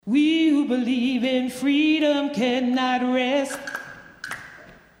We who believe in freedom cannot rest.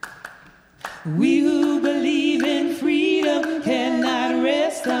 We who believe in freedom cannot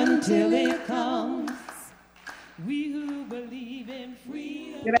rest until it comes. We who believe in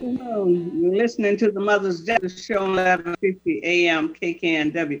freedom. Good afternoon. You're listening to the Mother's Justice Show on 1150 AM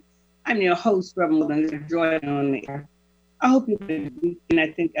KKNW. I'm your host, Reverend Jordan on the air. I hope you had a good weekend.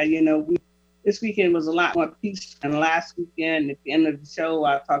 I think, this weekend was a lot more peaceful than last weekend. At the end of the show,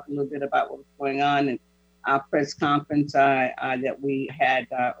 I'll talk a little bit about what was going on in our press conference that we had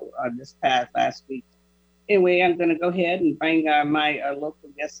this past last week. Anyway, I'm going to go ahead and bring my local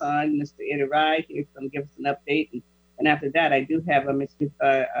guest on, Mr. Eddie Rye. He's going to give us an update. And after that, I do have Ms.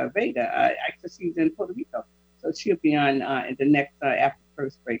 Veda. Actually, she's in Puerto Rico. So she'll be on in the next, after the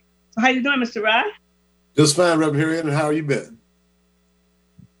first break. So how you doing, Mr. Rye? Just fine, Reverend Harriet. And how are you been?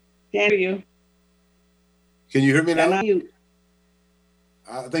 Can't hear you. Can you hear me now? I'm on mute.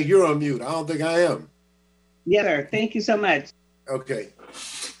 I think you're on mute. I don't think I am. Yes, sir. Thank you so much. Okay.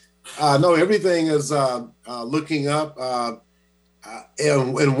 No, everything is looking up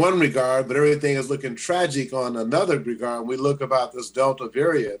in one regard, but everything is looking tragic on another regard. We look about this Delta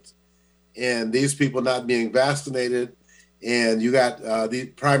variant and these people not being vaccinated. And you got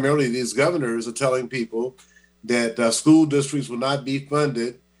primarily these governors are telling people that school districts will not be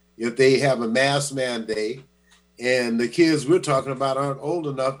funded if they have a mask mandate. And the kids we're talking about aren't old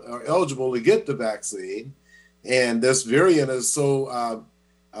enough or eligible to get the vaccine. And this variant is so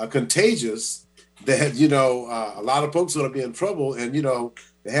contagious that, a lot of folks are going to be in trouble. And, to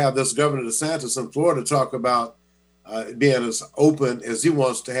have this Governor DeSantis in Florida talk about being as open as he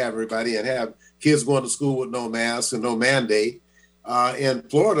wants to have everybody and have kids going to school with no mask and no mandate. And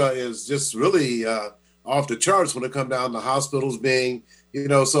Florida is just really off the charts when it comes down to hospitals being,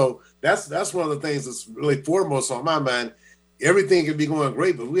 so that's one of the things that's really foremost on my mind. Everything can be going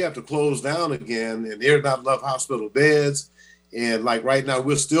great, but we have to close down again, and there are not enough hospital beds. And like right now,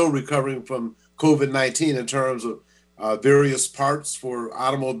 we're still recovering from COVID-19 in terms of various parts for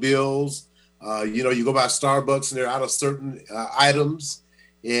automobiles. You go by Starbucks and they're out of certain items.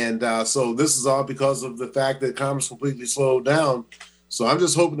 And so this is all because of the fact that commerce completely slowed down. So I'm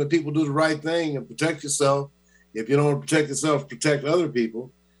just hoping that people do the right thing and protect yourself. If you don't want to protect yourself, protect other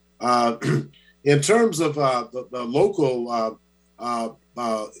people. In terms of the local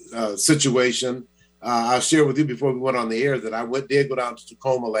situation, I'll share with you before we went on the air that I did go down to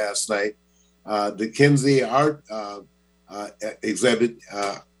Tacoma last night. The Kinsey Art exhibit,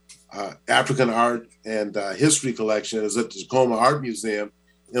 African Art and History Collection is at the Tacoma Art Museum.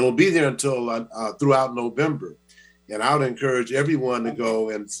 It'll be there until throughout November. And I would encourage everyone to go.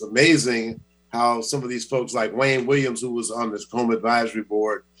 And it's amazing how some of these folks like Wayne Williams, who was on the Tacoma Advisory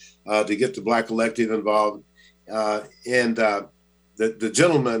Board, to get the Black Collective involved. And the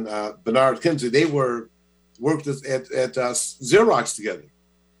gentleman, Bernard Kinsey, they worked at Xerox together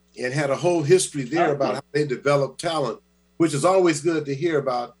and had a whole history there about how they develop talent, which is always good to hear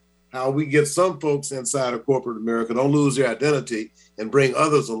about how we get some folks inside of corporate America, don't lose their identity and bring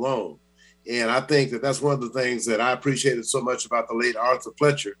others along. And I think that that's one of the things that I appreciated so much about the late Arthur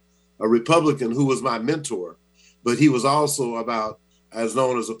Fletcher, a Republican who was my mentor, but he was also as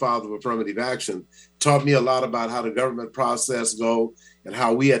known as the father of affirmative action, taught me a lot about how the government process go and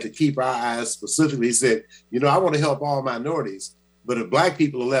how we had to keep our eyes specifically. He said, I want to help all minorities, but if Black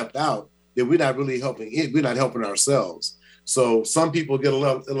people are left out, then we're not really helping it. We're not helping ourselves. So some people get a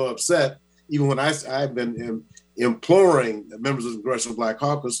little upset, even when I've been imploring the members of the Congressional Black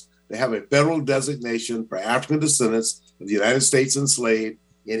Caucus to have a federal designation for African descendants of the United States enslaved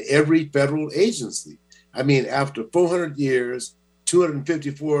in every federal agency. I mean, after 400 years,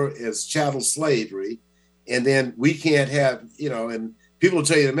 254 is chattel slavery, and then we can't have, and people will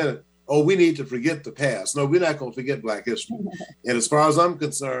tell you in a minute, oh, we need to forget the past. No, we're not going to forget Black history. And as far as I'm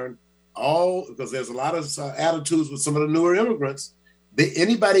concerned, because there's a lot of attitudes with some of the newer immigrants,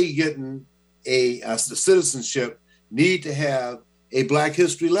 anybody getting a citizenship need to have a Black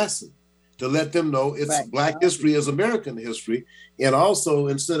history lesson to let them know it's right. Black history is American history. And also,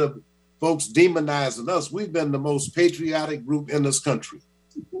 instead of folks demonizing us, we've been the most patriotic group in this country.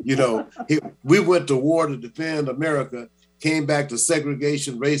 We went to war to defend America, came back to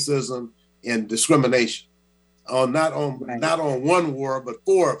segregation, racism, and discrimination. Not on one war, but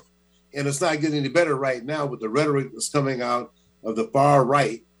 4. And it's not getting any better right now with the rhetoric that's coming out of the far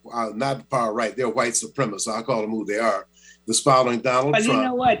right, not the far right, they're white supremacists. I call them who they are. That's following Donald Trump. But you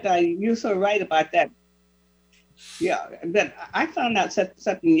know what? You're so right about that. Yeah, but I found out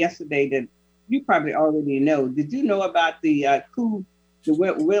something yesterday that you probably already know. Did you know about the coup, the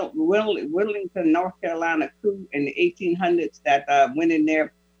Wilmington, North Carolina coup in the 1800s that went in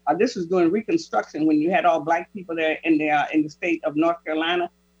there This was during Reconstruction when you had all black people there in the state of North Carolina.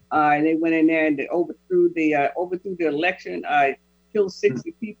 And they went in there and they overthrew the election, killed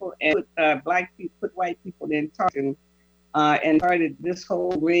 60 people, and put white people in charge, and started this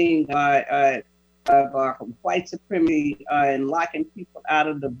whole ring of white supremacy and locking people out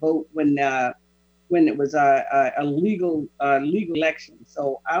of the vote when it was a legal election.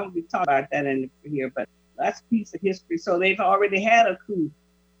 So I won't be talking about that here, but that's a piece of history. So they've already had a coup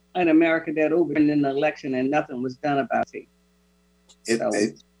in America that overturned an election and nothing was done about it.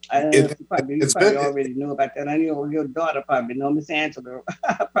 I don't know if you probably already knew about that. I know your daughter probably know, Miss Angela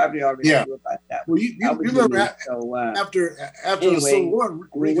probably already knew about that. Well, you remember after the Civil War,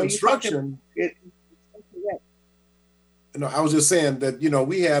 Reconstruction. I was just saying that,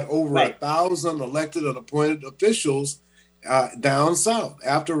 we had over 1,000 elected and appointed officials down south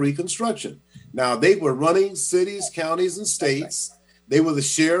after Reconstruction. Now, they were running cities, counties, and states. They were the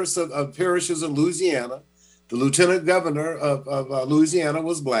sheriffs of parishes in Louisiana. The lieutenant governor of Louisiana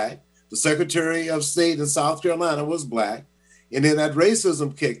was black. The secretary of state in South Carolina was black. And then that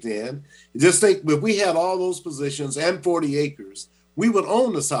racism kicked in. Just think, if we had all those positions and 40 acres, we would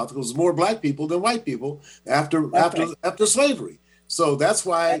own the South because more black people than white people after slavery. So that's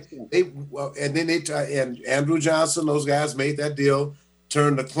why and Andrew Johnson, those guys made that deal,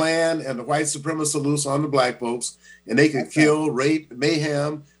 turned the Klan and the white supremacists loose on the black folks, and they could kill, rape,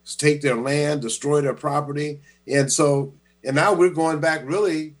 mayhem, take their land, destroy their property. And now we're going back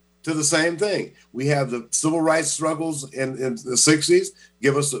really to the same thing. We have the civil rights struggles in the 60s,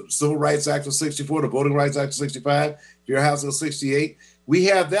 give us the Civil Rights Act of 64, the Voting Rights Act of 65, Fair Housing of 68. We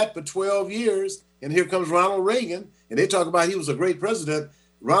have that for 12 years, and here comes Ronald Reagan, and they talk about he was a great president.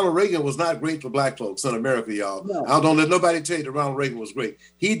 Ronald Reagan was not great for black folks in America, y'all. No. Don't let nobody tell you that Ronald Reagan was great.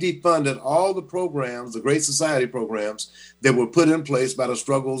 He defunded all the programs, the Great Society programs that were put in place by the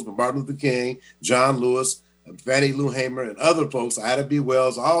struggles of Martin Luther King, John Lewis, Fannie Lou Hamer, and other folks, Ida B.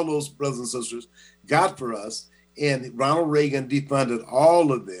 Wells, all those brothers and sisters got for us. And Ronald Reagan defunded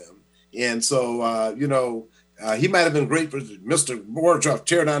all of them. And so, he might have been great for Mr. Gorbachev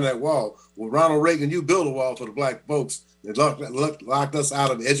tear down that wall. Well, Ronald Reagan, you built a wall for the black folks. It locked us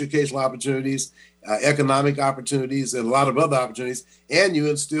out of educational opportunities, economic opportunities, and a lot of other opportunities. And you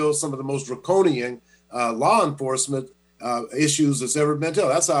instilled some of the most draconian law enforcement issues that's ever been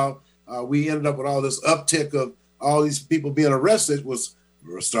told. That's how we ended up with all this uptick of all these people being arrested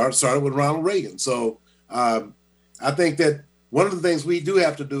started with Ronald Reagan. So I think that one of the things we do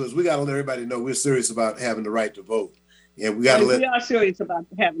have to do is we got to let everybody know we're serious about having the right to vote. And we are serious about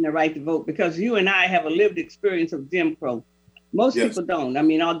having the right to vote because you and I have a lived experience of Jim Crow. Most people don't. I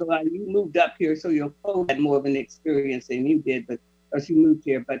mean, although you moved up here, so your folks had more of an experience than you did, because you moved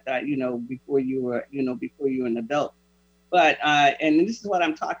here, but before you were an adult. But and this is what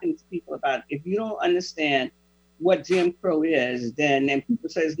I'm talking to people about. If you don't understand what Jim Crow is, then people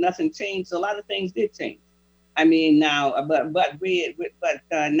say nothing changed. A lot of things did change. I mean, now, but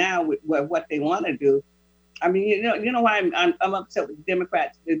now with what they want to do. I mean, you know why I'm upset with the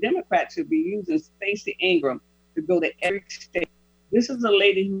Democrats. The Democrats should be using Stacey Abrams to go to every state. This is a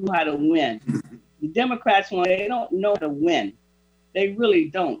lady who knew how to win. The Democrats, they don't know how to win. They really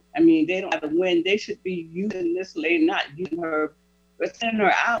don't. I mean, they don't have to win. They should be using this lady, not using her, but sending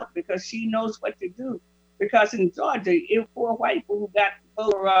her out because she knows what to do. Because in Georgia, it was poor white people who got to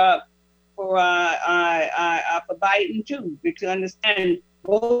vote for Biden too. Because understand,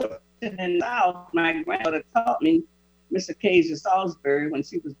 both in the South, my grandmother taught me, Mr. Kezia Salisbury, when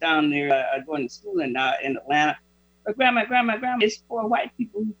she was down there going to school in Atlanta. But grandma, it's poor white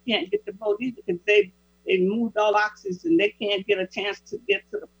people who can't get the vote either because they moved all boxes and they can't get a chance to get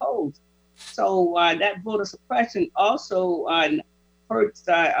to the polls. So that voter suppression also hurts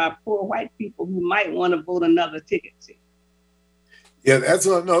poor white people who might want to vote another ticket. Yeah, it's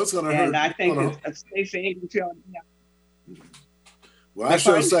going to hurt. And I think Stacey Abrams. Well, I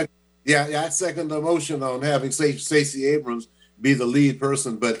second the motion on having Stacey Abrams be the lead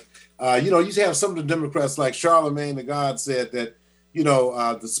person. But, you have some of the Democrats like Charlemagne the God said that,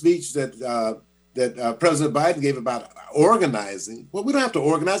 the speech that President Biden gave about organizing. Well, we don't have to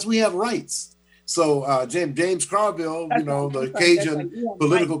organize. We have rights. So James Carville, the Cajun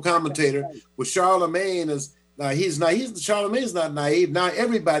political commentator, with Charlemagne Charlemagne's not naive. Now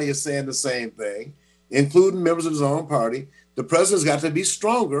everybody is saying the same thing, including members of his own party. The president's got to be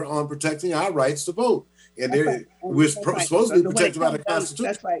stronger on protecting our rights to vote. And we're supposed to be protected by the Constitution.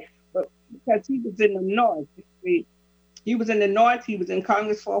 That's right. But because he was in the North. He was in the North. He was in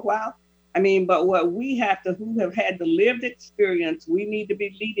Congress for a while. I mean, but what we have to, who have had the lived experience, we need to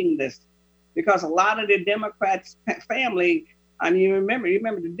be leading this. Because a lot of the Democrats' family I mean, you remember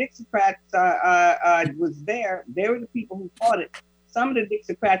the Dixiecrats was there. They were the people who fought it. Some of the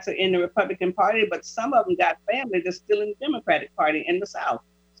Dixiecrats are in the Republican Party, but some of them got family that's still in the Democratic Party in the South.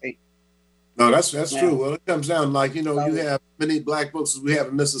 See? No, that's true. Well, it comes down like, you have many black folks as we have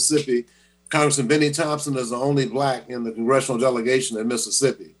in Mississippi. Congressman Benny Thompson is the only black in the congressional delegation in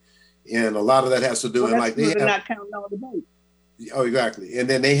Mississippi. And a lot of that has to do with they're not counting all the votes. Oh, exactly. And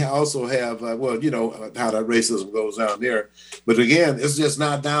then they also have, how that racism goes down there. But again, it's just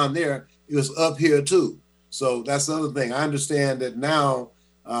not down there. It was up here too. So that's the other thing. I understand that now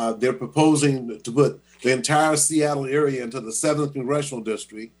they're proposing to put the entire Seattle area into the 7th Congressional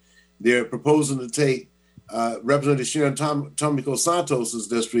District. They're proposing to take Representative Sharon Tomiko Santos's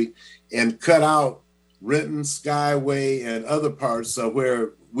district and cut out Renton, Skyway, and other parts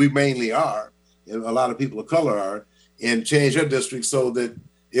where we mainly are, and a lot of people of color are, and change her district so that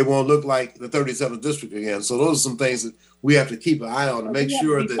it won't look like the 37th district again. So those are some things that we have to keep an eye on to make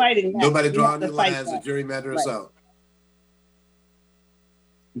sure that nobody draws the lines that gerrymander us out.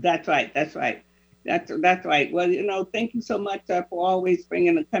 That's right. That's right. Well, thank you so much for always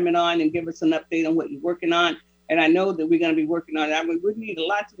coming on and give us an update on what you're working on. And I know that we're going to be working on it. I mean, we need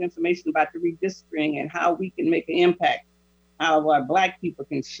lots of information about the redistricting and how we can make an impact, how our Black people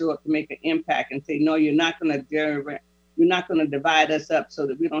can show up to make an impact and say, no, you're not going to divide us up so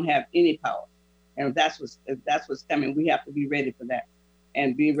that we don't have any power. And if that's what's coming, we have to be ready for that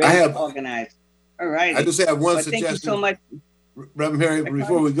and be ready to organize. All right. I just have one suggestion. Thank you so much. Reverend Harry,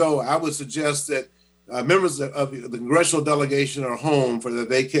 before we go, I would suggest that members of the congressional delegation are home for their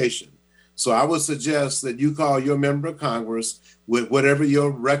vacation. So I would suggest that you call your member of Congress with whatever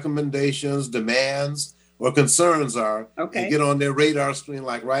your recommendations, demands, or concerns are, and get on their radar screen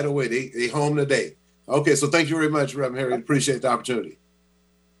like right away. They home today. Okay, so thank you very much, Reverend Harry. Appreciate the opportunity.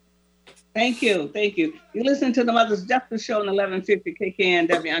 Thank you. You're listening to the Mother's Justice Show on 1150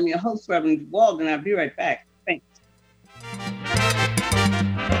 KKNW. I'm your host, Reverend Walden. I'll be right back. Thanks.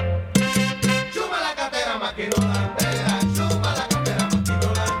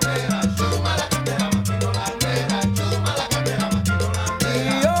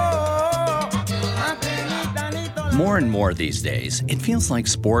 More and more these days, it feels like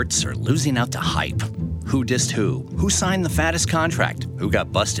sports are losing out to hype. Who dissed who? Who signed the fattest contract? Who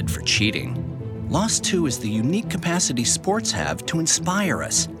got busted for cheating? Lost 2 is the unique capacity sports have to inspire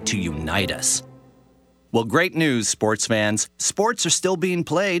us, to unite us. Well, great news, sports fans. Sports are still being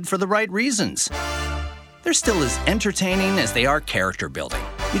played for the right reasons. They're still as entertaining as they are character building.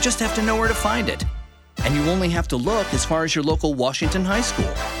 You just have to know where to find it. And you only have to look as far as your local Washington high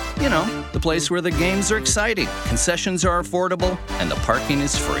school. You know, the place where the games are exciting, concessions are affordable, and the parking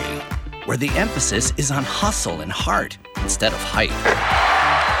is free. Where the emphasis is on hustle and heart instead of hype.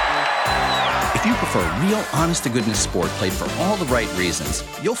 If you prefer real, honest-to-goodness sport played for all the right reasons,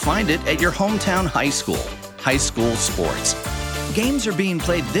 you'll find it at your hometown high school. High school sports. Games are being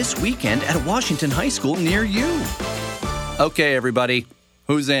played this weekend at a Washington high school near you. Okay, everybody,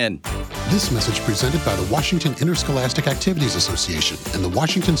 who's in? This message presented by the Washington Interscholastic Activities Association and the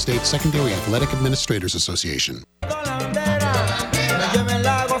Washington State Secondary Athletic Administrators Association.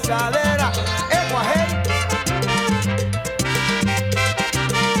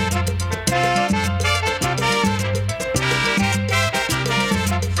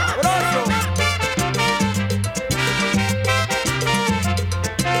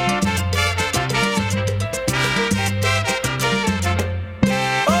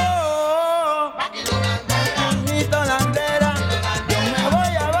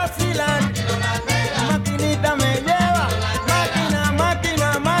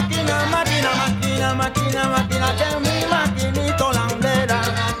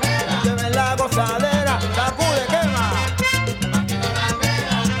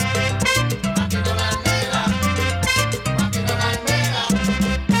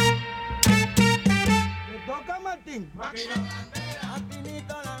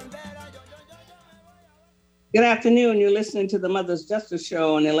 Good afternoon. You're listening to the Mother's Justice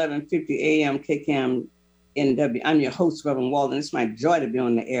Show on 1150 AM KKNW. I'm your host, Reverend Walden. It's my joy to be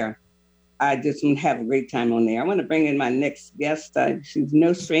on the air. I just have a great time on there. I want to bring in my next guest. She's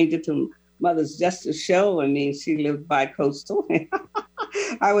no stranger to Mother's Justice Show. I mean, she lives bi-coastal.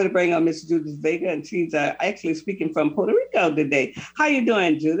 I want to bring on Miss Judith Vega, and she's actually speaking from Puerto Rico today. How you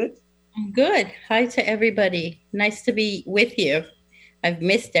doing, Judith? I'm good. Hi to everybody. Nice to be with you. I've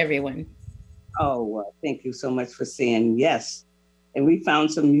missed everyone. Oh, well, thank you so much for saying yes. And we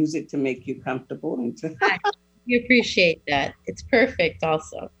found some music to make you comfortable. We appreciate that. It's perfect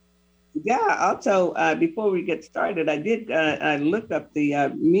also. Yeah, also, before we get started, I looked up the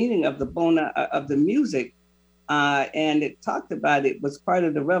meaning of the bona of the music and it talked about it was part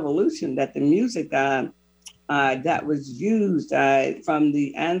of the revolution that the music that was used from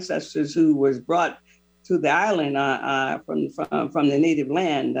the ancestors who was brought to the island from the native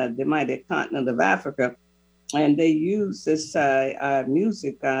land, the mighty continent of Africa, and they used this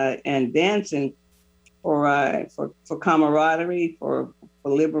music and dancing for camaraderie, for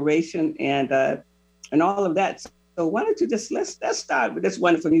liberation, and all of that. So why don't you let's start with this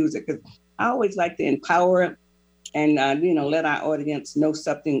wonderful music, because I always like to empower and let our audience know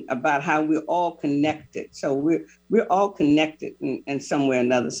something about how we're all connected. So we're all connected in some way or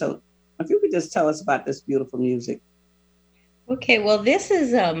another. So if you could just tell us about this beautiful music. Okay, well, this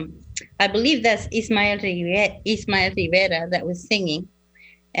is I believe that's Ismael Rivera that was singing,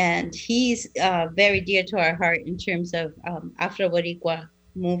 and he's very dear to our heart in terms of Afro Boricua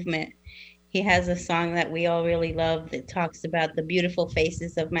movement. He has a song that we all really love that talks about the beautiful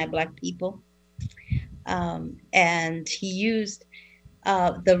faces of my Black people. And he used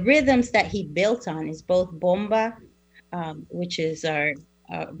the rhythms that he built on is both bomba, which is our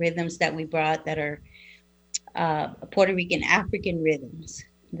rhythms that we brought that are Puerto Rican African rhythms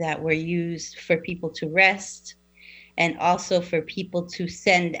that were used for people to rest and also for people to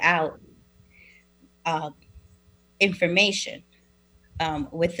send out information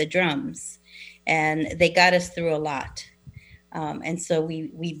with the drums. And they got us through a lot. And so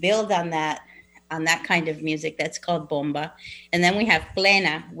we build on that kind of music that's called bomba. And then we have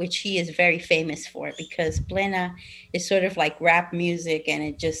plena, which he is very famous for, because plena is sort of like rap music,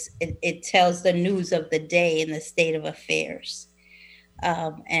 and it tells the news of the day and the state of affairs.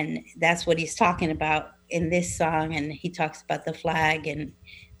 And that's what he's talking about in this song. And he talks about the flag and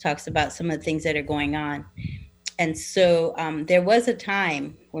talks about some of the things that are going on. And so there was a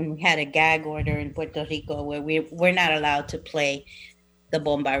time when we had a gag order in Puerto Rico where we're not allowed to play the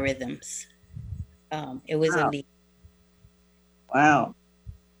bomba rhythms. It was illegal. Wow.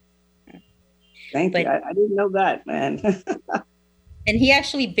 Thank you. I didn't know that, man. And he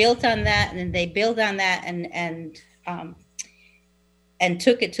actually built on that, and they built on that and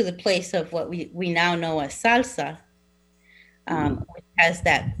took it to the place of what we now know as salsa, which has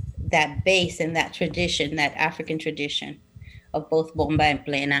that base and that tradition, that African tradition of both bomba and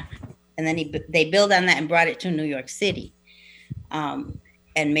plena. And then they built on that and brought it to New York City.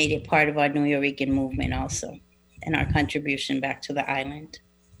 And made it part of our New Yorican movement also, and our contribution back to the island.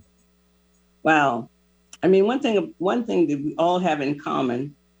 Wow. I mean, one thing that we all have in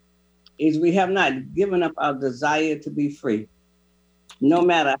common is we have not given up our desire to be free. No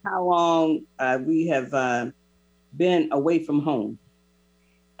matter how long we have been away from home.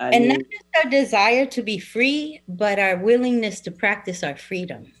 And not just our desire to be free, but our willingness to practice our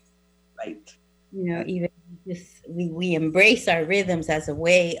freedom. Right. Even just we embrace our rhythms as a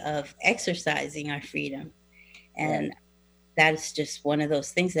way of exercising our freedom. And that's just one of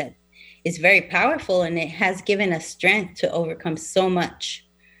those things that is very powerful, and it has given us strength to overcome so much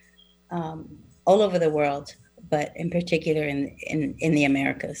all over the world, but in particular in the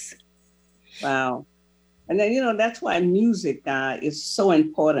Americas. Wow. And then, that's why music is so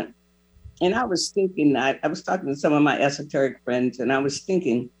important. And I was thinking, I was talking to some of my esoteric friends, and I was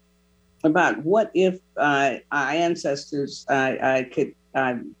thinking about what if our ancestors could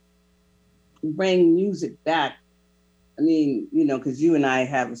bring music back. I mean, because you and I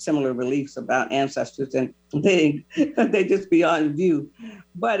have similar beliefs about ancestors, and they just beyond view.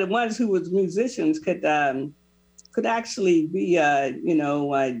 But the ones who was musicians could actually be,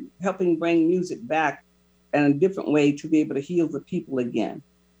 helping bring music back in a different way to be able to heal the people again.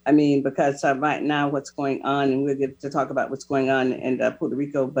 I mean, because right now what's going on, and we'll get to talk about what's going on in Puerto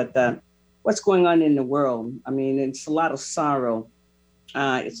Rico, but what's going on in the world. I mean, it's a lot of sorrow.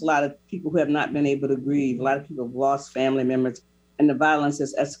 It's a lot of people who have not been able to grieve. A lot of people have lost family members, and the violence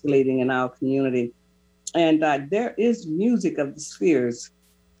is escalating in our community. And there is music of the spheres,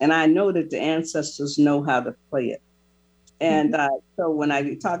 and I know that the ancestors know how to play it. And so when I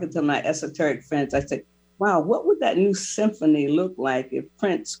be talking to my esoteric friends, I say, wow, what would that new symphony look like if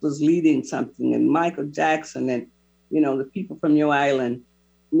Prince was leading something, and Michael Jackson, and, the people from your island?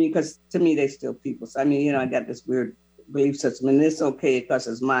 I mean, because to me, they're still people. So, I mean, I got this weird belief system, and it's okay because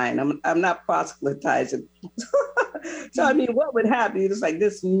it's mine. I'm not proselytizing. So, I mean, what would happen? It's like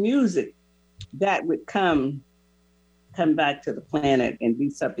this music that would come back to the planet and be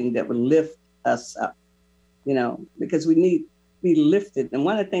something that would lift us up, because we need to be lifted. And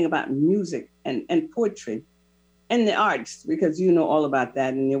one of the things about music and poetry and the arts, because you know all about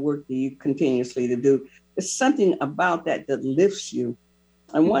that in your work that you continuously to do, there's something about that lifts you.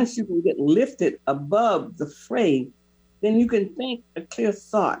 And once you can get lifted above the fray, then you can think a clear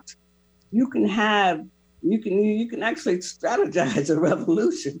thought. You can have you can actually strategize a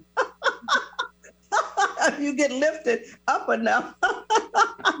revolution. You get lifted up enough,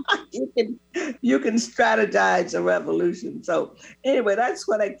 you can strategize a revolution. So anyway, that's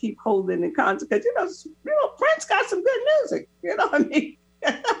what I keep holding in concert, because Prince got some good music. You know what I mean?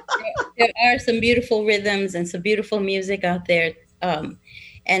 There are some beautiful rhythms and some beautiful music out there,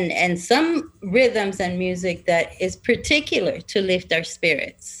 and some rhythms and music that is particular to lift our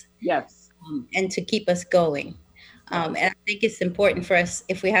spirits. Yes. And to keep us going. And I think it's important for us,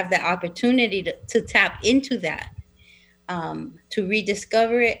 if we have the opportunity to tap into that, to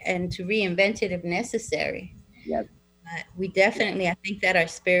rediscover it and to reinvent it if necessary. Yes. We definitely, I think that our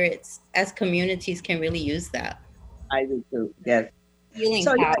spirits as communities can really use that. I do too, yes. Healing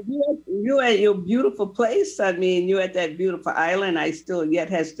So power. you at your beautiful place. I mean, you at that beautiful island. I still yet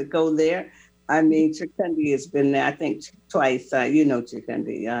has to go there. I mean, Chikundi has been there, I think, twice.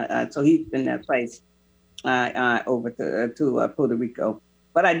 Chikundi. So he's been there twice over to Puerto Rico.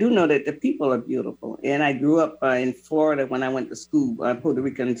 But I do know that the people are beautiful. And I grew up in Florida when I went to school. Puerto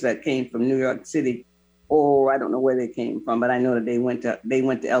Ricans that came from New York City, or I don't know where they came from, but I know that they went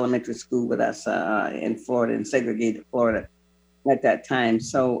to elementary school with us in Florida, in segregated Florida at that time.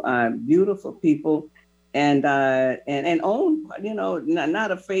 So beautiful people. And own,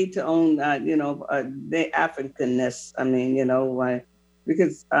 not afraid to own, the Africanness. I mean,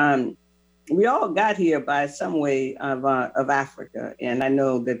 because we all got here by some way of Africa. And I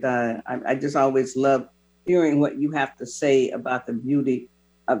know that I just always love hearing what you have to say about the beauty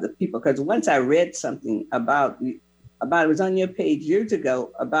of the people. Because once I read something about it was on your page years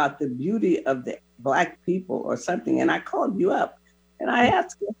ago, about the beauty of the Black people or something. And I called you up and I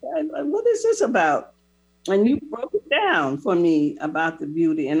asked you, what is this about? And you broke it down for me about the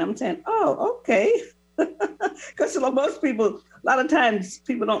beauty. And I'm saying, oh, okay. Because most people, a lot of times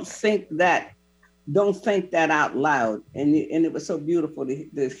people don't think that out loud. And it was so beautiful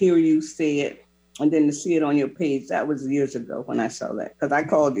to hear you say it and then to see it on your page. That was years ago when I saw that, because I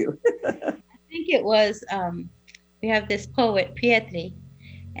called you. I think it was, we have this poet, Pietri,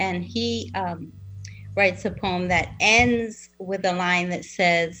 and he writes a poem that ends with a line that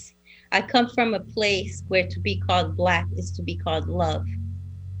says, I come from a place where to be called Black is to be called love.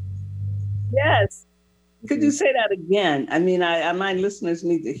 Yes. Could you say that again? I mean, my listeners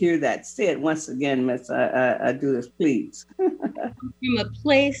need to hear that. Say it once again, Miss Judith, please. From a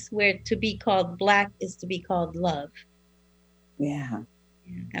place where to be called Black is to be called love. Yeah.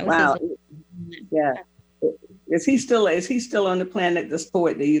 Wow. Yeah. Is he still on the planet, this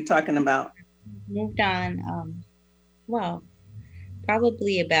poet that you're talking about? Moved on. Well,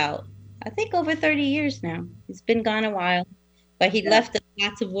 probably about, I think, over 30 years now. He's been gone a while, but he left us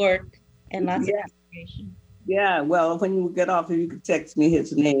lots of work and lots of inspiration. Yeah, well, when you get off, if you could text me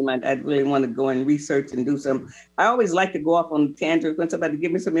his name, I'd really want to go and research and do some. I always like to go off on tangents when somebody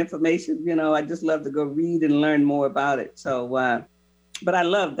give me some information. I just love to go read and learn more about it. So, but I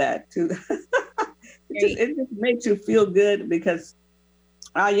love that too. It just makes you feel good, because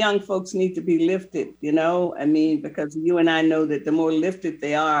our young folks need to be lifted, I mean, because you and I know that the more lifted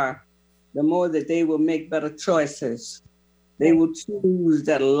they are, the more that they will make better choices. They will choose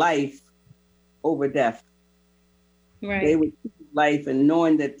that life over death. Right. They would choose life, and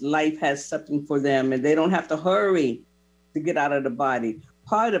knowing that life has something for them, and they don't have to hurry to get out of the body.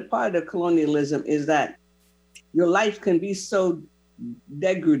 Part of colonialism is that your life can be so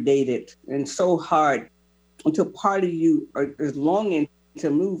degraded and so hard until part of you is longing to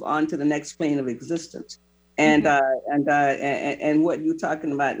move on to the next plane of existence. And and what you're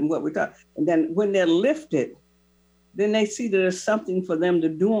talking about and what we're talking, and then when they're lifted, then they see that there's something for them to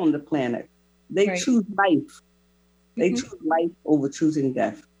do on the planet. They choose life. They choose life over choosing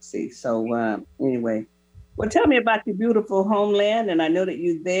death. See, so anyway, well, tell me about your beautiful homeland. And I know that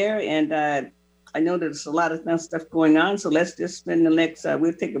you're there, and I know there's a lot of stuff going on. So let's just spend the next.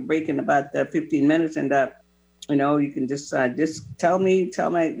 We'll take a break in about 15 minutes, and you can just tell me,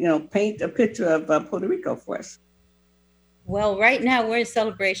 paint a picture of Puerto Rico for us. Well, right now we're in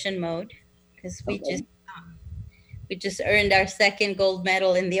celebration mode, because we just earned our second gold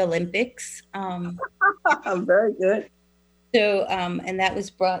medal in the Olympics. Very good. So, and that was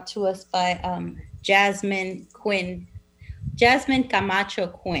brought to us by Jasmine Camacho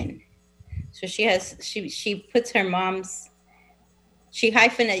Quinn. So she puts she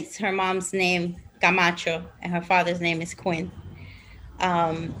hyphenates her mom's name Camacho, and her father's name is Quinn.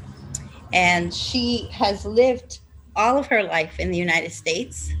 And she has lived all of her life in the United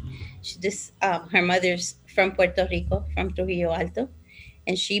States. Her mother's from Puerto Rico, from Trujillo Alto.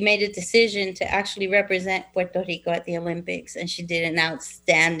 And she made a decision to actually represent Puerto Rico at the Olympics. And she did an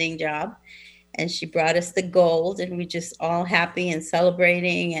outstanding job. and she brought us the gold, and we just all happy and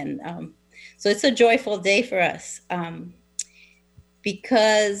celebrating. And so it's a joyful day for us,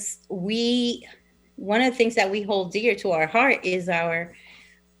 because one of the things that we hold dear to our heart is our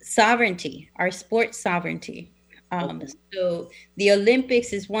sovereignty, our sports sovereignty. So the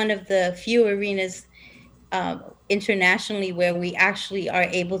Olympics is one of the few arenas internationally where we actually are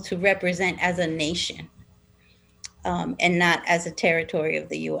able to represent as a nation, and not as a territory of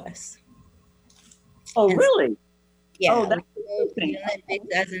the U.S. Oh, And really? Yeah, Oh, that's we go to the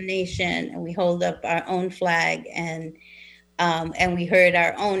Olympics as a nation, and we hold up our own flag, and we heard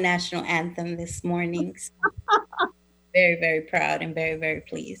our own national anthem this morning. So very, very proud and very, very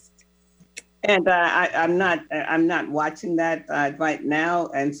pleased. And I'm not watching that right now,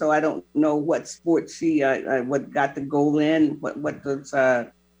 and so I don't know what sport she what got the goal in. What does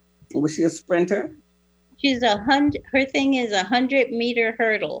was she a sprinter? She's her thing is 100-meter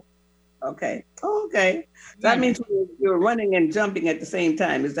hurdle. Okay. Oh, okay. That means you're running and jumping at the same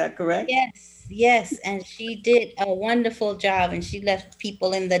time. Is that correct? Yes. And she did a wonderful job, and she left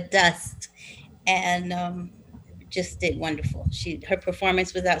people in the dust, and just did wonderful. Her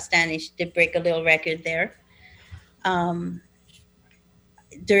performance was outstanding. She did break a little record there. During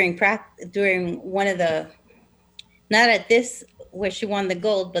one of the, not at this where she won the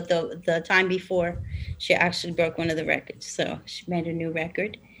gold, but the time before, she actually broke one of the records. So she made a new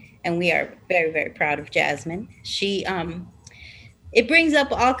record, and we are very, very proud of Jasmine. She it brings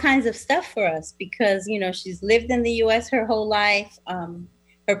up all kinds of stuff for us because she's lived in the U.S. her whole life.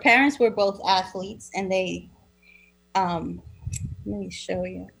 Her parents were both athletes, and they let me show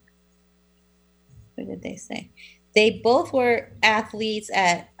you. What did they say? They both were athletes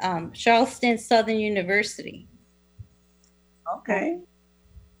at Charleston Southern University. Okay.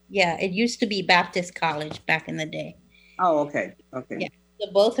 Yeah, it used to be Baptist College back in the day. Oh, okay. Yeah.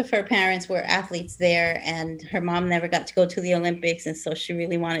 So both of her parents were athletes there, and her mom never got to go to the Olympics, and so she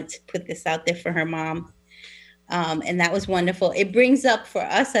really wanted to put this out there for her mom. And that was wonderful. It brings up for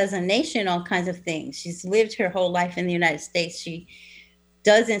us as a nation all kinds of things. She's lived her whole life in the United States. She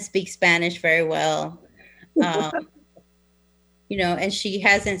doesn't speak Spanish very well, and she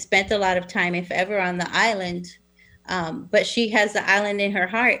hasn't spent a lot of time, if ever, on the island. But she has the island in her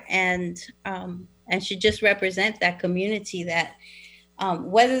heart, and she just represents that community that,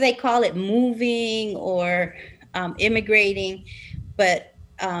 whether they call it moving or immigrating, but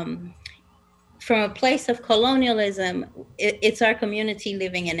from a place of colonialism, it's our community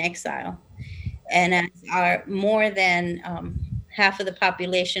living in exile. And as our more than half of the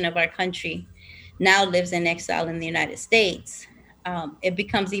population of our country now lives in exile in the United States, it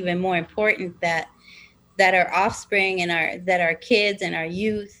becomes even more important that our offspring and that our kids and our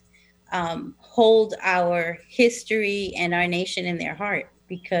youth hold our history and our nation in their heart,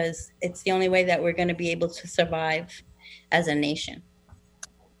 because it's the only way that we're going to be able to survive as a nation.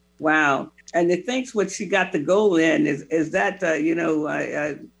 Wow. And the things what she got the goal in is that,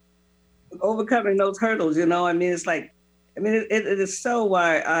 overcoming those hurdles, it's like, it is so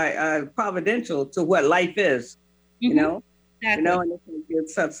providential to what life is, Exactly. And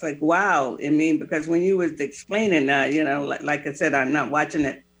it's such like, wow. Because when you was explaining, like I said, I'm not watching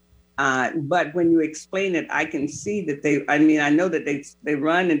it. But when you explain it, I can see that I know that they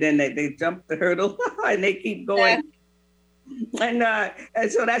run and then they jump the hurdle and they keep going. Exactly.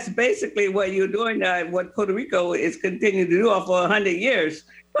 And so that's basically what you're doing, what Puerto Rico is continuing to do for 100 years,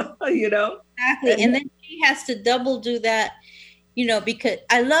 Exactly. And then she has to double do that, because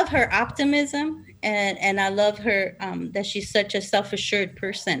I love her optimism and I love her, that she's such a self-assured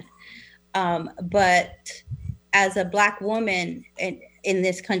person. But as a Black woman in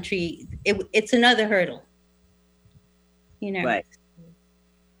this country, it's another hurdle, Right.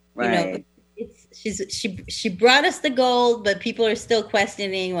 She brought us the gold, but people are still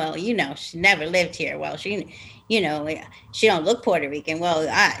questioning. Well, she never lived here. Well, she don't look Puerto Rican. Well,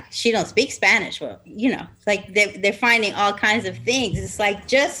 she don't speak Spanish. Well, it's like they're finding all kinds of things. It's like,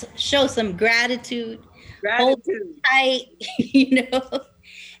 just show some gratitude. Hold tight,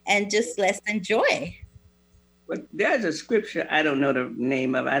 and just let's enjoy. But there's a scripture, I don't know the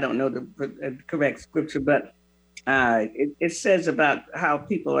name of it. I don't know the correct scripture, but it says about how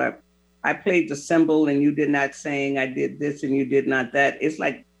people are, I played the cymbal and you did not sing, I did this and you did not that. It's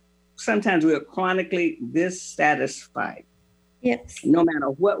like sometimes we are chronically dissatisfied. Yes. No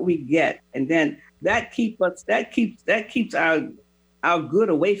matter what we get. And then that keeps our good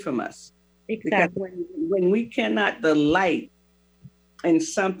away from us. Exactly. Because when we cannot delight in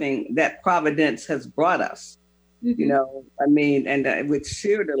something that Providence has brought us, and with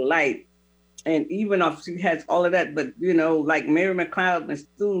sheer delight, And even if she has all of that, but you know, like Mary McLeod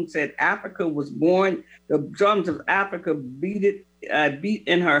Bethune said, Africa was born, the drums of Africa beat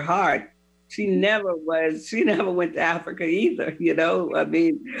in her heart. She never went to Africa either, you know. I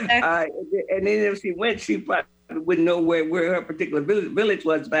mean, and then if she went, she probably wouldn't know where her particular village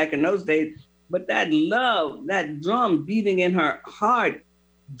was back in those days. But that love, that drum beating in her heart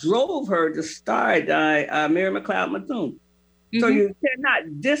drove her to start Mary McLeod Bethune. So you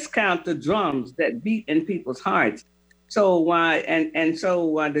cannot discount the drums that beat in people's hearts. So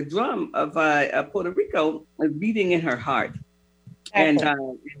the drum of Puerto Rico is beating in her heart, and her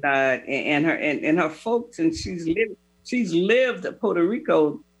folks, and she's lived Puerto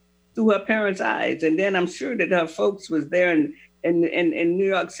Rico through her parents' eyes, and then I'm sure that her folks was there in New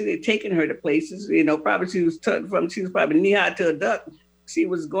York City taking her to places. You know, probably she was probably knee high to a duck. She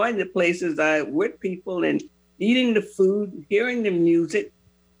was going to places with people and eating the food, hearing the music,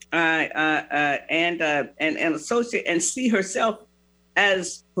 and associate and see herself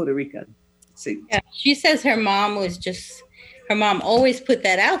as Puerto Rican. See, yeah, she says her mom always put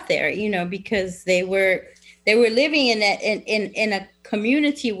that out there, you know, because they were living in a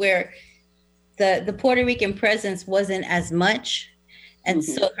community where the Puerto Rican presence wasn't as much. And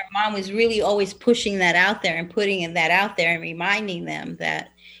so her mom was really always pushing that out there and putting that out there and reminding them that,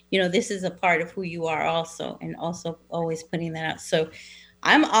 you know, this is a part of who you are also, and also always putting that out. So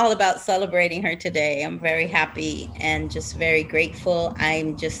I'm all about celebrating her today. I'm very happy and just very grateful.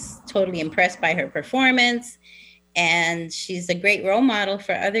 I'm just totally impressed by her performance. And she's a great role model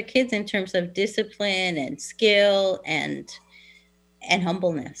for other kids in terms of discipline and skill and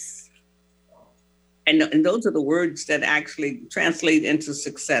humbleness. And those are the words that actually translate into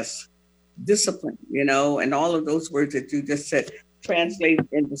success, discipline, you know, and all of those words that you just said translate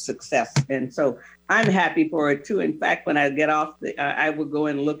into success. And so I'm happy for it too. In fact, when I get off, I will go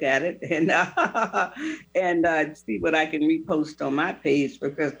and look at it and see what I can repost on my page,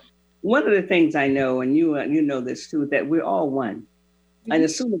 because one of the things I know, and you know this too, that we're all one. And the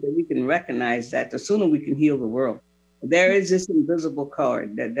sooner that we can recognize that, the sooner we can heal the world. There is this invisible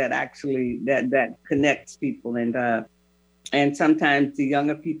cord that actually connects people, and sometimes the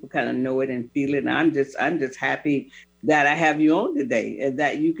younger people kind of know it and feel it. And I'm just happy that I have you on today, and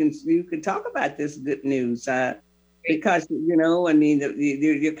that you can talk about this good news, because you know, I mean,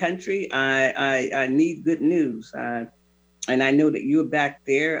 your country I need good news, and I know that you're back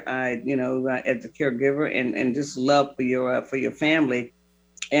there, you know, as a caregiver, and just love for your family,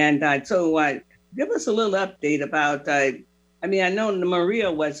 and so. Give us a little update about. I mean, I know Maria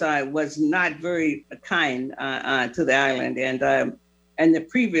was not very kind to the island, and the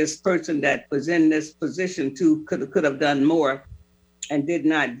previous person that was in this position too could have done more, and did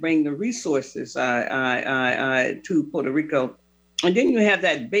not bring the resources to Puerto Rico. And then you have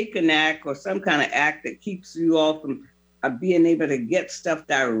that Bacon Act or some kind of act that keeps you all from being able to get stuff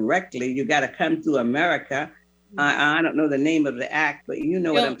directly. You got to come to America. I don't know the name of the act, but you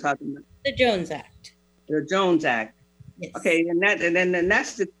know what I'm talking about. The Jones Act. The Jones Act. Yes. Okay, and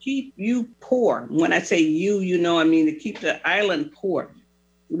that's to keep you poor. When I say you know, I mean to keep the island poor,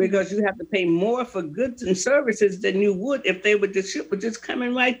 because you have to pay more for goods and services than you would if the ship was just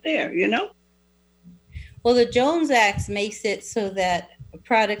coming right there, you know? Well, the Jones Act makes it so that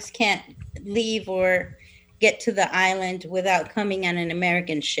products can't leave or get to the island without coming on an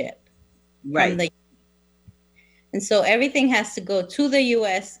American ship. Right. And so everything has to go to the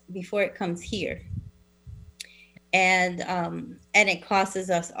U.S. before it comes here. And it costs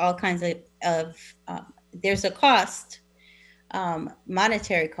us all kinds of there's a cost,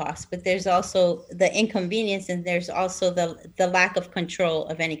 monetary cost, but there's also the inconvenience, and there's also the lack of control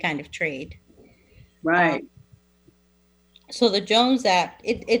of any kind of trade. Right. So the Jones Act,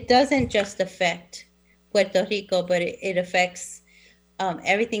 it doesn't just affect Puerto Rico, but it affects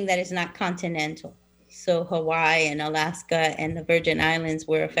everything that is not continental. So Hawaii and Alaska and the Virgin Islands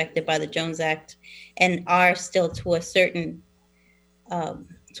were affected by the Jones Act, and are still to a certain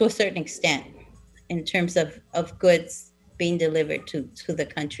extent in terms of goods being delivered to the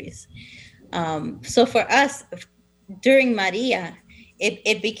countries. So for us, during Maria,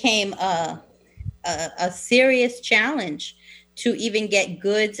 it became a serious challenge to even get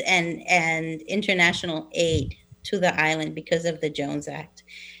goods and international aid to the island because of the Jones Act.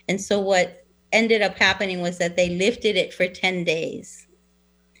 And so what ended up happening was that they lifted it for 10 days.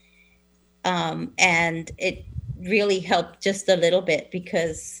 And it really helped just a little bit,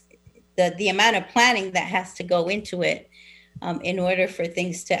 because the amount of planning that has to go into it in order for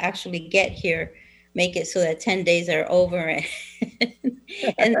things to actually get here, make it so that 10 days are over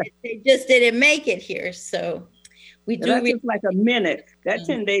and they just didn't make it here. So We do. That's just like a minute. That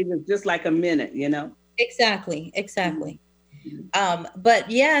 10 days is just like a minute, you know? Exactly. But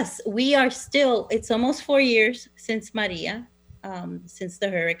yes, we are still, it's almost 4 years since Maria, since the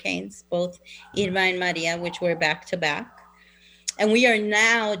hurricanes, both Irma and Maria, which were back to back. And we are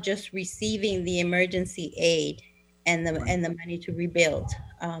now just receiving the emergency aid and the money to rebuild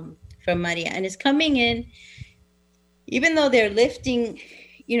from Maria. And it's coming in, even though they're lifting,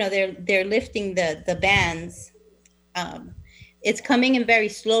 they're lifting the bans, it's coming in very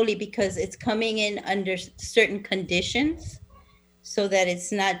slowly because it's coming in under certain conditions so that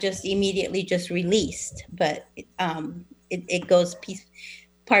it's not just immediately just released, but it goes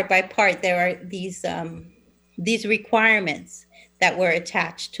part by part. There are these requirements that were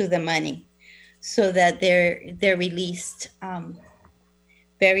attached to the money so that they're released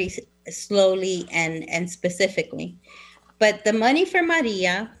very slowly and specifically. But the money for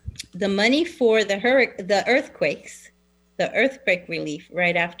Maria, the money for the earthquakes, the earthquake relief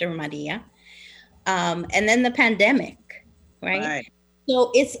right after Maria, and then the pandemic, right?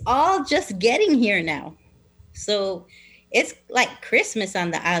 So it's all just getting here now. So it's like Christmas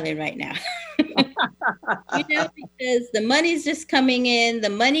on the island right now. Because the money's just coming in. The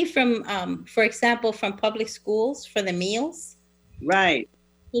money from, for example, from public schools for the meals. Right.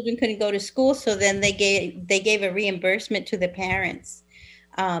 Children couldn't go to school, so then they gave a reimbursement to the parents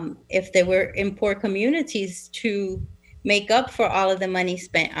if they were in poor communities to make up for all of the money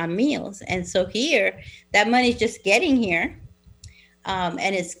spent on meals. And so here, that money's just getting here.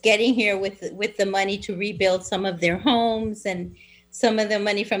 And it's getting here with the money to rebuild some of their homes and some of the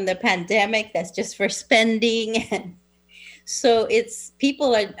money from the pandemic that's just for spending. And so it's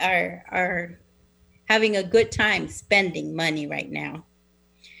people are having a good time spending money right now.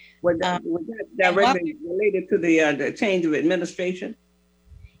 Was that directly related to the change of administration?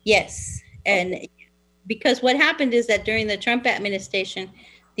 Yes. And because what happened is that during the Trump administration,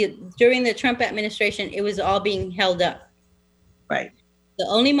 it was all being held up. Right. The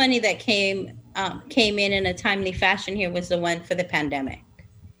only money that came in a timely fashion here was the one for the pandemic.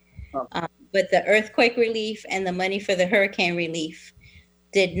 Okay. But the earthquake relief and the money for the hurricane relief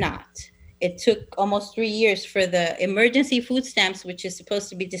did not. It took almost 3 years for the emergency food stamps, which is supposed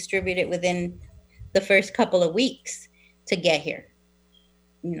to be distributed within the first couple of weeks, to get here.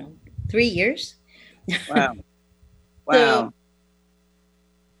 3 years. Wow. Wow.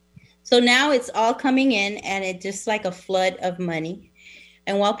 So now it's all coming in, and it's just like a flood of money.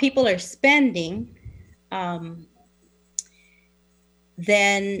 And while people are spending, then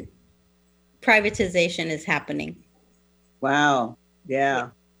privatization is happening. Wow. Yeah.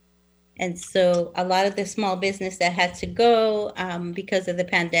 And so a lot of the small business that had to go because of the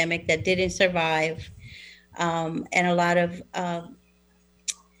pandemic that didn't survive, and a lot of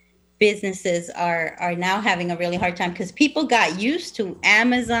businesses are now having a really hard time because people got used to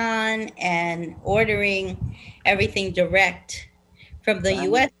Amazon and ordering everything direct from the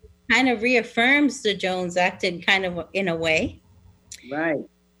U.S. Kind of reaffirms the Jones Act in a way. Right.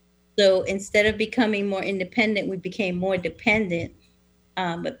 So instead of becoming more independent, we became more dependent.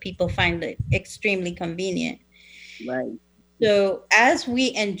 But people find it extremely convenient. Right. So as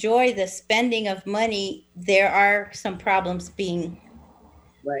we enjoy the spending of money, there are some problems being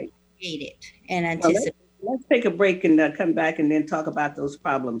created and anticipated. Let's take a break and come back and then talk about those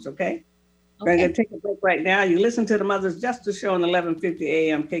problems, okay? We're going to take a break right now. You listen to the Mother's Justice Show on 1150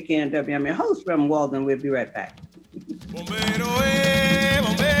 AM KKNW. I'm your host, Reverend Walden. We'll be right back. Bombero,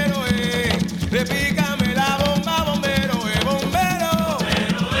 bombero, repícame la bomba, bombero, bombero.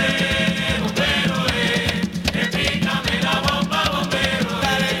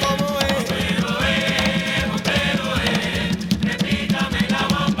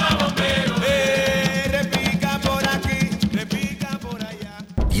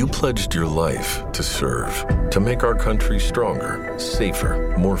 You pledged your life to serve, to make our country stronger,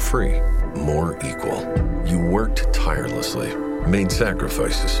 safer, more free, more equal. You worked tirelessly, made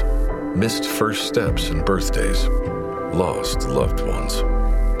sacrifices, missed first steps and birthdays, lost loved ones.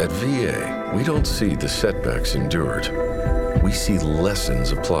 At VA, we don't see the setbacks endured. We see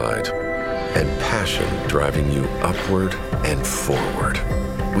lessons applied and passion driving you upward and forward.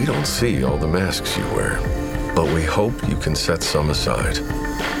 We don't see all the masks you wear, but we hope you can set some aside.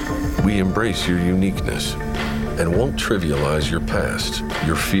 We embrace your uniqueness and won't trivialize your past,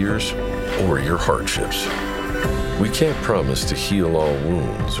 your fears, or your hardships. We can't promise to heal all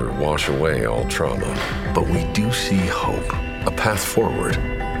wounds or wash away all trauma, but we do see hope, a path forward,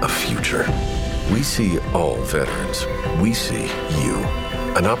 a future. We see all veterans. We see you,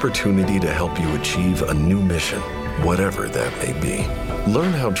 an opportunity to help you achieve a new mission, whatever that may be.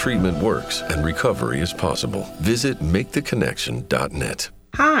 Learn how treatment works and recovery is possible. Visit maketheconnection.net.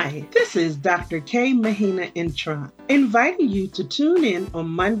 Hi, this is Dr. K. Mahina Intron, inviting you to tune in on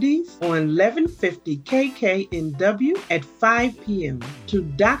Mondays on 1150 KKNW at 5 p.m. to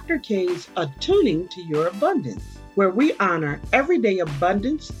Dr. K's Attuning to Your Abundance, where we honor everyday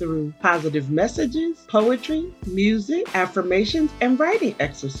abundance through positive messages, poetry, music, affirmations, and writing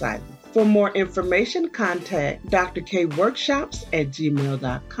exercises. For more information, contact Dr. K Workshops at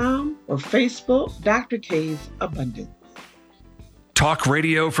gmail.com or Facebook, Dr. K's Abundance. Talk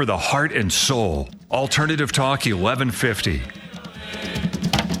radio for the heart and soul. Alternative Talk 1150.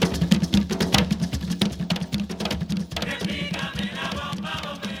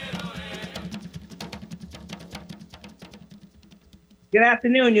 Good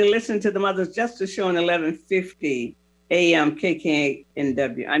afternoon. You're listening to the Mother's Justice Show on 1150 AM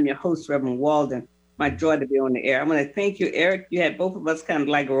KKNW. I'm your host, Reverend Walden. My joy to be on the air. I want to thank you, Eric. You had both of us kind of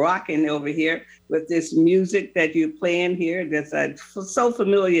like rocking over here with this music that you're playing here. That's so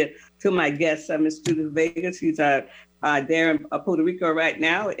familiar to my guest, Miss Judith Vegas. She's there in Puerto Rico right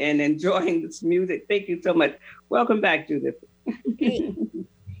now and enjoying this music. Thank you so much. Welcome back, Judith. Hey.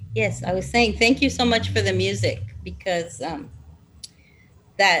 Yes, I was saying thank you so much for the music, because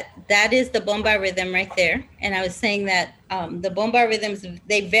that is the bomba rhythm right there. And I was saying that the bomba rhythms,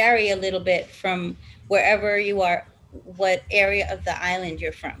 they vary a little bit from wherever you are, what area of the island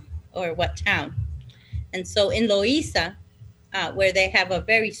you're from or what town. And so in Loíza, where they have a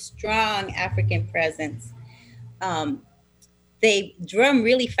very strong African presence, they drum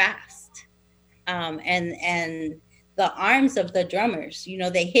really fast. And the arms of the drummers,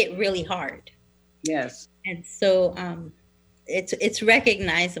 they hit really hard. Yes. And so it's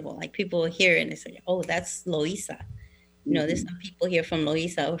recognizable. Like people will hear it and they say, oh, that's Loíza. There's some people here from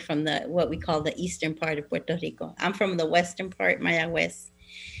Loíza or from what we call the eastern part of Puerto Rico. I'm from the western part, Mayagüez,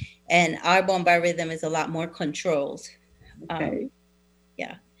 and our bomba rhythm is a lot more controlled. Okay.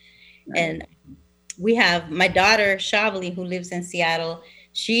 Yeah. Right. And we have my daughter, Shavali, who lives in Seattle.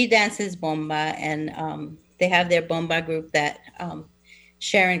 She dances bomba, and they have their bomba group that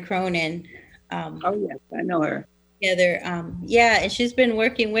Sharon Cronin. Oh, yes, I know her. Together. And she's been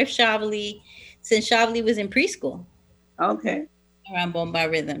working with Shavali since Shavali was in preschool. Okay. Around bomba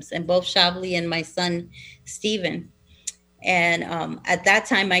rhythms, and both Shavali and my son Stephen. And at that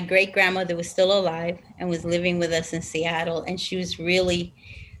time, my great grandmother was still alive and was living with us in Seattle, and she was really,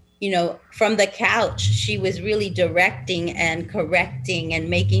 from the couch, she was really directing and correcting and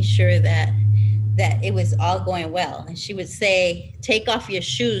making sure that it was all going well. And she would say, "Take off your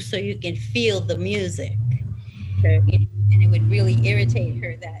shoes so you can feel the music." Okay. And it would really irritate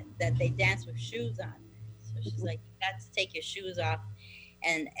her that they dance with shoes on. So she's like, "You got to take your shoes off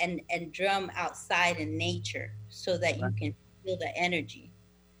and drum outside in nature so that you can feel the energy."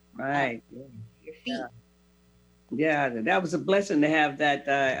 Right. Your feet. Yeah, that was a blessing to have that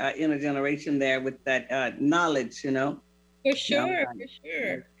intergeneration there with that knowledge, For sure, for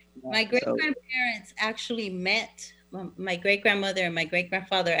sure. My great-grandparents actually met, my great-grandmother and my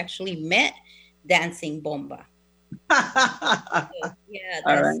great-grandfather actually met dancing bomba.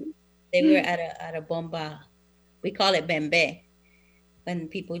 They were at a bomba. We call it bembe, when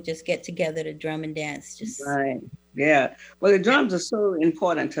people just get together to drum and dance. Right. Yeah. Well, the drums are so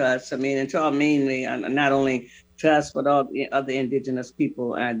important to us. I mean, and to all, mainly, not only to us, but all the other indigenous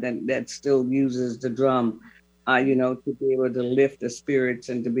people that still uses the drum, to be able to lift the spirits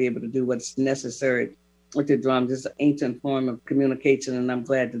and to be able to do what's necessary with the drums. It's an ancient form of communication, and I'm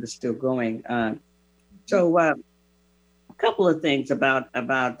glad that it's still going. So a couple of things about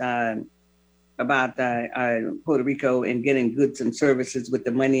Puerto Rico and getting goods and services with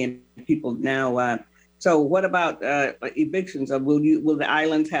the money and people now. So what about evictions? Will the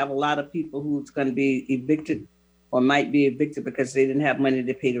islands have a lot of people who's going to be evicted or might be evicted because they didn't have money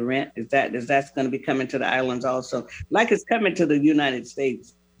to pay the rent? Is that going to be coming to the islands also? Like it's coming to the United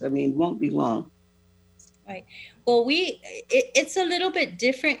States. I mean, it won't be long. Right. Well, it's a little bit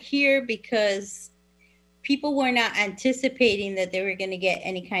different here because people were not anticipating that they were going to get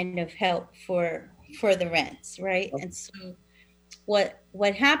any kind of help for the rents, right? Okay. And so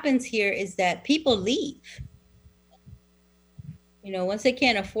what happens here is that people leave. Once they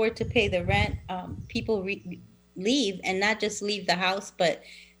can't afford to pay the rent, people leave, and not just leave the house, but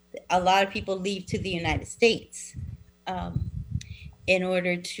a lot of people leave to the United States in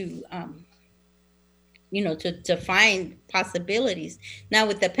order to to find possibilities. Now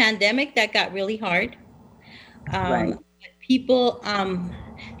with the pandemic, that got really hard. Right. People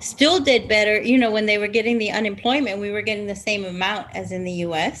still did better, when they were getting the unemployment, we were getting the same amount as in the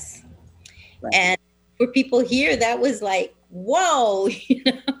US. Right. And for people here, that was like, whoa,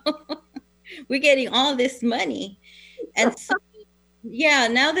 we're getting all this money. And so, yeah,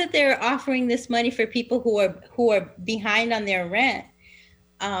 now that they're offering this money for people who are behind on their rent,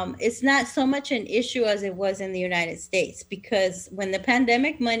 it's not so much an issue as it was in the United States, because when the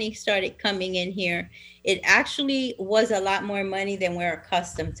pandemic money started coming in here, it actually was a lot more money than we're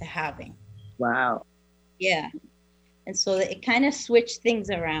accustomed to having. Wow. Yeah. And so it kind of switched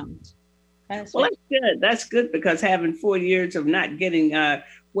things around. Well, that's good. That's good, because having 4 years of not getting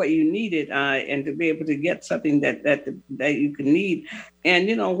what you needed and to be able to get something that you can need. And,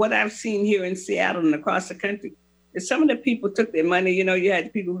 you know, what I've seen here in Seattle and across the country is some of the people took their money. You know, you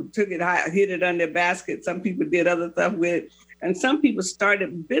had people who took it, hid it under their basket. Some people did other stuff with it. And some people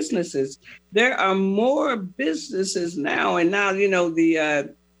started businesses. There are more businesses now. And now, you know,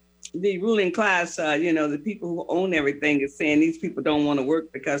 the ruling class, you know, the people who own everything is saying these people don't want to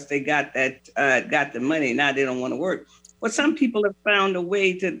work because they got the money. Now they don't want to work. But some people have found a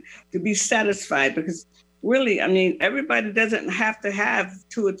way to be satisfied, because really, I mean, everybody doesn't have to have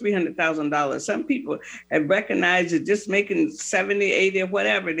 $200,000 or $300,000. Some people have recognized that just making 70, 80 or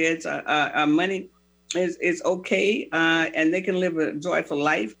whatever it is, money is okay, and they can live a joyful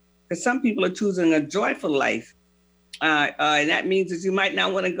life. Because some people are choosing a joyful life. And that means that you might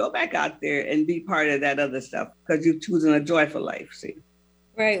not want to go back out there and be part of that other stuff because you're choosing a joyful life. See?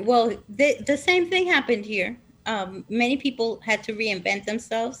 Right. Well, the same thing happened here. Many people had to reinvent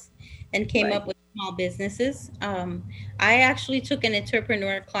themselves and came up with small businesses. I actually took an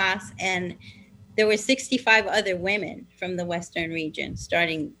entrepreneur class, and there were 65 other women from the Western region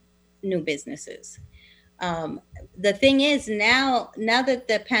starting new businesses. The thing is, now that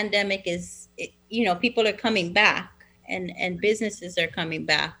the pandemic is, you know, people are coming back and businesses are coming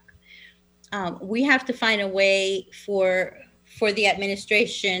back. We have to find a way for the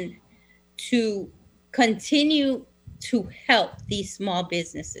administration to continue to help these small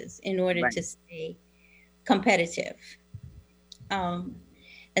businesses in order to stay competitive.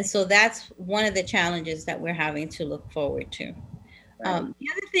 And so that's one of the challenges that we're having to look forward to. The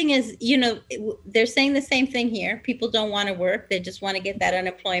other thing is, you know, they're saying the same thing here. People don't want to work. They just want to get that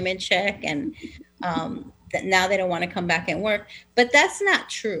unemployment check, and that now they don't want to come back and work. But that's not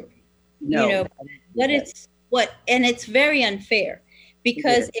true. No. You know, and it's very unfair,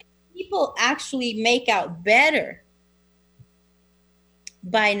 because if people actually make out better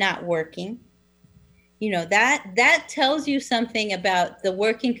by not working, you know, that tells you something about the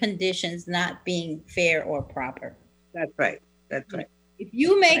working conditions not being fair or proper. That's right. That's right. If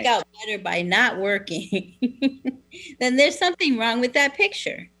you make out better by not working, then there's something wrong with that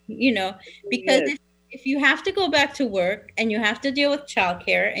picture, you know, because if you have to go back to work and you have to deal with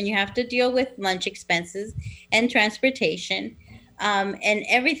childcare and you have to deal with lunch expenses and transportation, and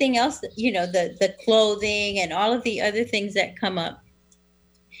everything else, you know, the clothing and all of the other things that come up,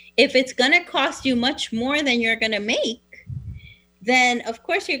 if it's going to cost you much more than you're going to make, then of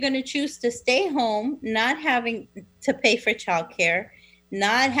course you're going to choose to stay home, not having to pay for childcare,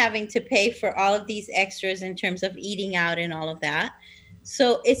 not having to pay for all of these extras in terms of eating out and all of that.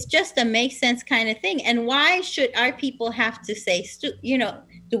 So it's just a make sense kind of thing. And why should our people have to say, you know,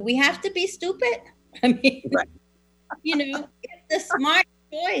 do we have to be stupid? I mean, you know, if the smart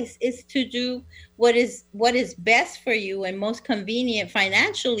choice is to do what is best for you and most convenient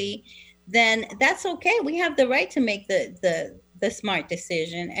financially, then that's okay. We have the right to make the smart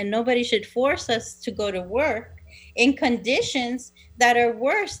decision, and nobody should force us to go to work in conditions that are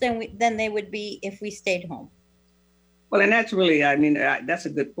worse than they would be if we stayed home. Well, and that's really, I mean, that's a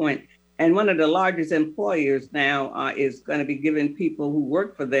good point. And one of the largest employers now is going to be giving people who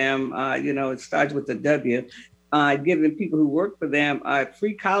work for them, you know, it starts with the W, giving people who work for them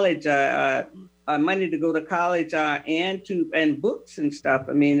free college, money to go to college and books and stuff.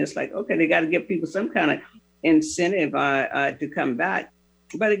 I mean, it's like, okay, they got to give people some kind of incentive to come back.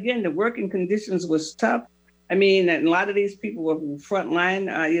 But again, the working conditions was tough. I mean, and a lot of these people were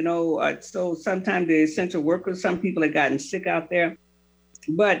frontline, you know, so sometimes the essential workers, some people have gotten sick out there.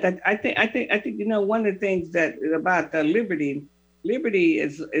 But I think, you know, one of the things that about liberty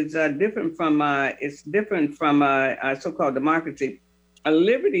is different from so-called democracy. A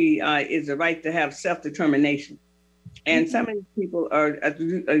liberty is the right to have self-determination. And some of these people are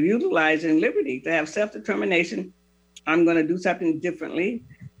utilizing liberty to have self-determination. I'm going to do something differently.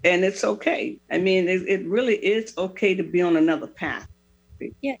 And it's okay. I mean, it really is okay to be on another path.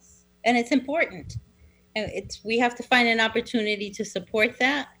 Yes, and it's important. We have to find an opportunity to support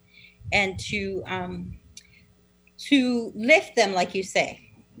that and to lift them, like you say,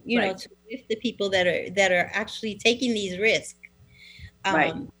 you know, to lift the people that are actually taking these risks.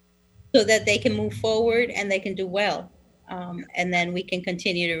 so that they can move forward and they can do well. And then we can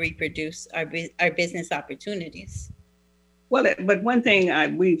continue to reproduce our business opportunities. Well, but one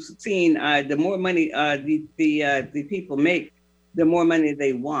thing we've seen, the more money the people make, the more money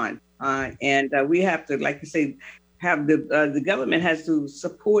they want. And we have to, like you say, have the government has to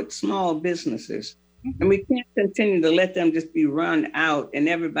support small businesses. And we can't continue to let them just be run out and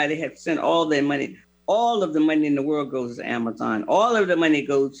everybody have sent all their money. All of the money in the world goes to Amazon. All of the money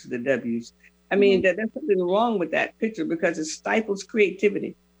goes to the W's. I mean, there's something wrong with that picture because it stifles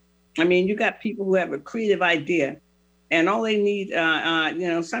creativity. I mean, you got people who have a creative idea and all they need,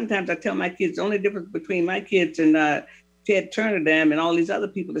 sometimes I tell my kids, the only difference between my kids and Ted Turner and all these other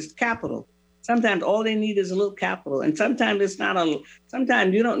people is capital. Sometimes all they need is a little capital. And sometimes it's not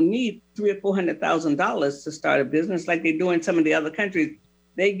sometimes you don't need $300,000 or $400,000 to start a business like they do in some of the other countries.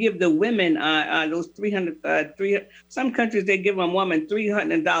 They give the women those some countries, they give a woman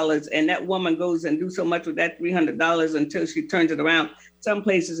 $300 and that woman goes and do so much with that $300 until she turns it around. Some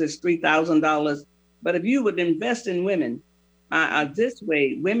places it's $3,000. But if you would invest in women this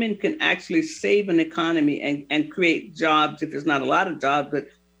way, women can actually save an economy and create jobs. If there's not a lot of jobs, but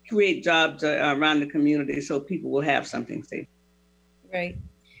create jobs around the community so people will have something safe. Right.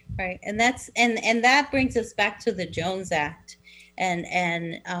 And that brings us back to the Jones Act.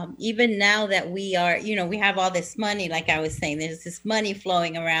 And even now that we are, we have all this money, like I was saying, there's this money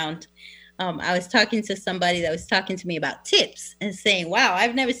flowing around. I was talking to somebody that was talking to me about tips and saying, wow,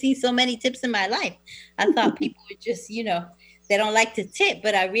 I've never seen so many tips in my life. I thought people were just, they don't like to tip,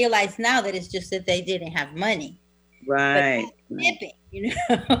 but I realize now that it's just that they didn't have money. Right. Tipping,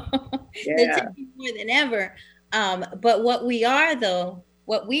 they're tipping more than ever. But what we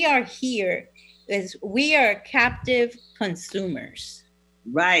are here is we are captive consumers.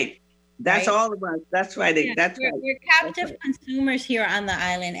 Right. That's right? All of us. That's right. We're captive consumers here on the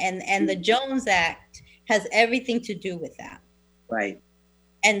island, and the Jones Act has everything to do with that. Right.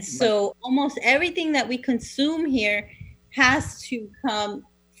 And so almost everything that we consume here has to come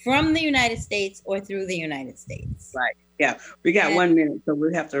from the United States or through the United States. Right. Yeah. We got 1 minute, so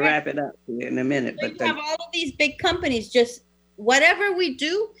we'll have to wrap it up in a minute. So but you have all of these big companies, just whatever we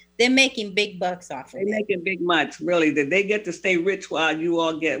do, they're making big bucks off of it. They're making big bucks, really. They get to stay rich while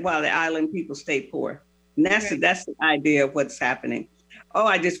the island people stay poor. And that's the idea of what's happening. Oh,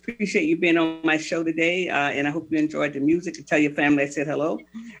 I just appreciate you being on my show today. And I hope you enjoyed the music. And tell your family I said hello.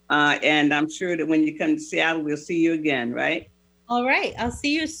 And I'm sure that when you come to Seattle, we'll see you again, right? All right. I'll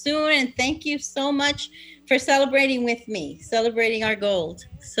see you soon. And thank you so much for celebrating with me, celebrating our gold.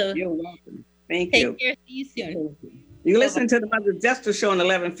 So you're welcome. Thank you. Take care. See you soon. You listen to the Mother Jester Show on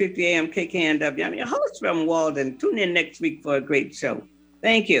 1150 AM KKNW. I'm your host, Reverend Walden. Tune in next week for a great show.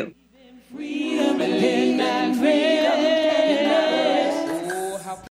 Thank you. Freedom and